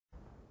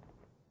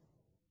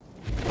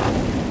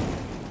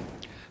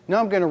Now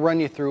I'm going to run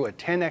you through a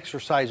 10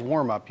 exercise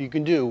warm-up you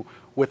can do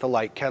with a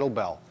light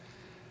kettlebell.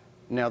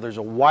 Now there's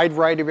a wide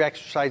variety of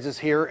exercises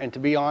here, and to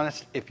be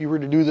honest, if you were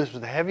to do this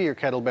with a heavier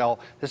kettlebell,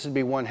 this would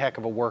be one heck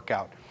of a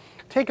workout.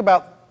 Take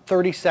about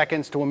 30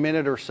 seconds to a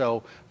minute or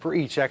so for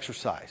each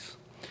exercise.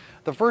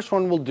 The first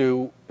one we'll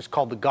do is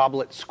called the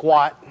goblet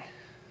squat.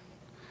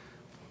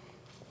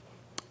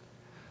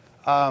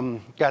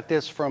 Got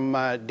this from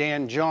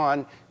Dan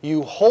John.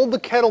 You hold the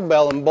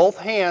kettlebell in both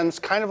hands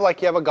kind of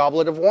like you have a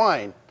goblet of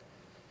wine.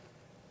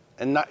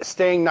 And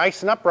staying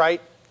nice and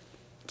upright,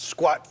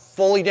 squat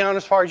fully down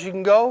as far as you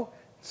can go,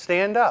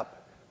 stand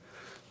up.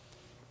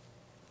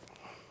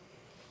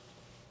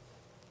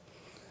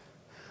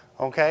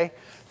 Okay,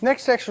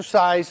 next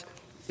exercise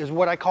is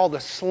what I call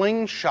the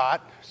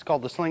slingshot. It's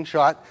called the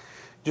slingshot.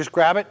 Just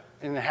grab it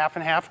in a half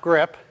and half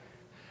grip,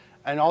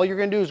 and all you're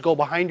going to do is go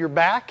behind your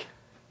back,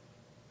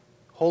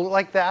 hold it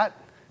like that,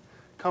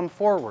 come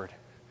forward.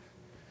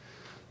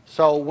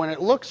 So when it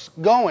looks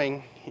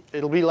going,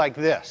 it'll be like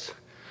this.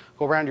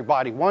 Go around your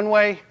body one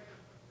way,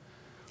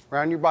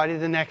 around your body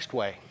the next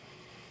way.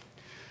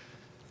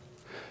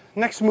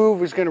 Next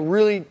move is going to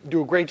really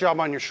do a great job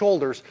on your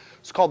shoulders.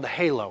 It's called the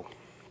halo.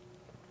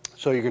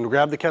 So you're going to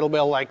grab the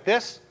kettlebell like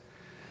this.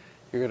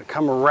 You're going to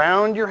come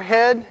around your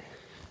head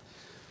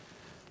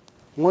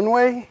one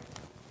way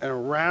and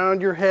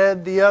around your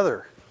head the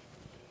other.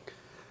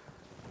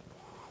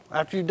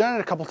 After you've done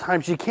it a couple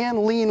times, you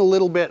can lean a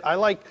little bit. I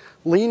like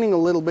leaning a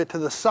little bit to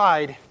the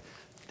side. It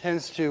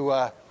tends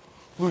to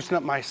loosen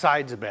up my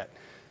sides a bit.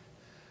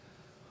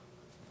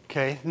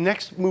 Okay, the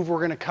next move we're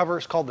going to cover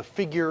is called the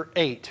figure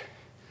 8.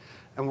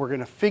 And we're going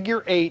to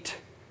figure 8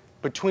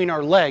 between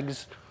our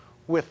legs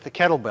with the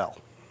kettlebell.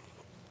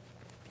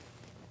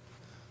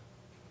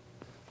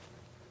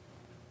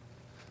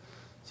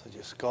 So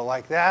just go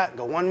like that,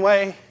 go one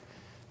way,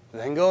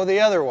 then go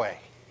the other way.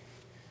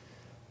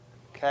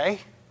 Okay,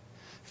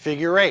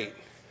 figure 8.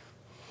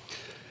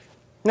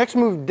 Next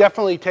move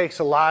definitely takes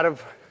a lot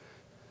of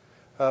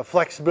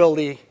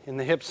flexibility in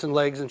the hips and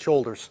legs and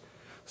shoulders.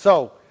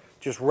 So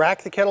just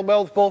rack the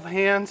kettlebell with both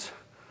hands,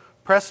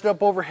 press it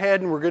up overhead,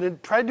 and we're going to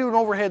try to do an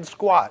overhead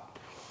squat.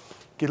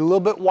 Get a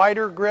little bit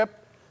wider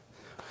grip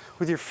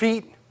with your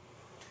feet.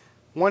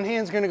 One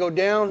hand's going to go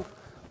down,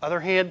 other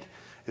hand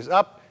is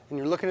up, and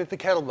you're looking at the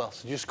kettlebell.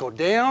 So just go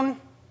down,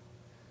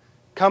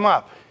 come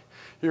up.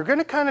 You're going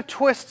to kind of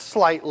twist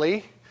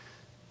slightly,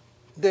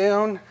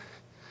 down,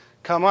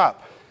 come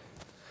up.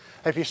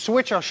 If you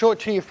switch, I'll show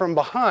it to you from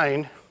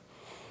behind.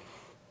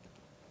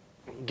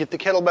 Get the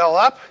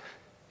kettlebell up,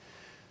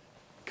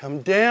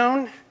 come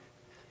down.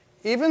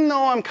 Even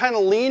though I'm kind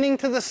of leaning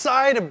to the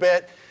side a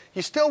bit,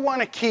 you still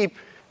want to keep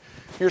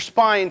your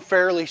spine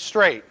fairly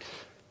straight.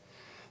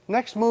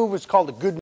 Next move is called a good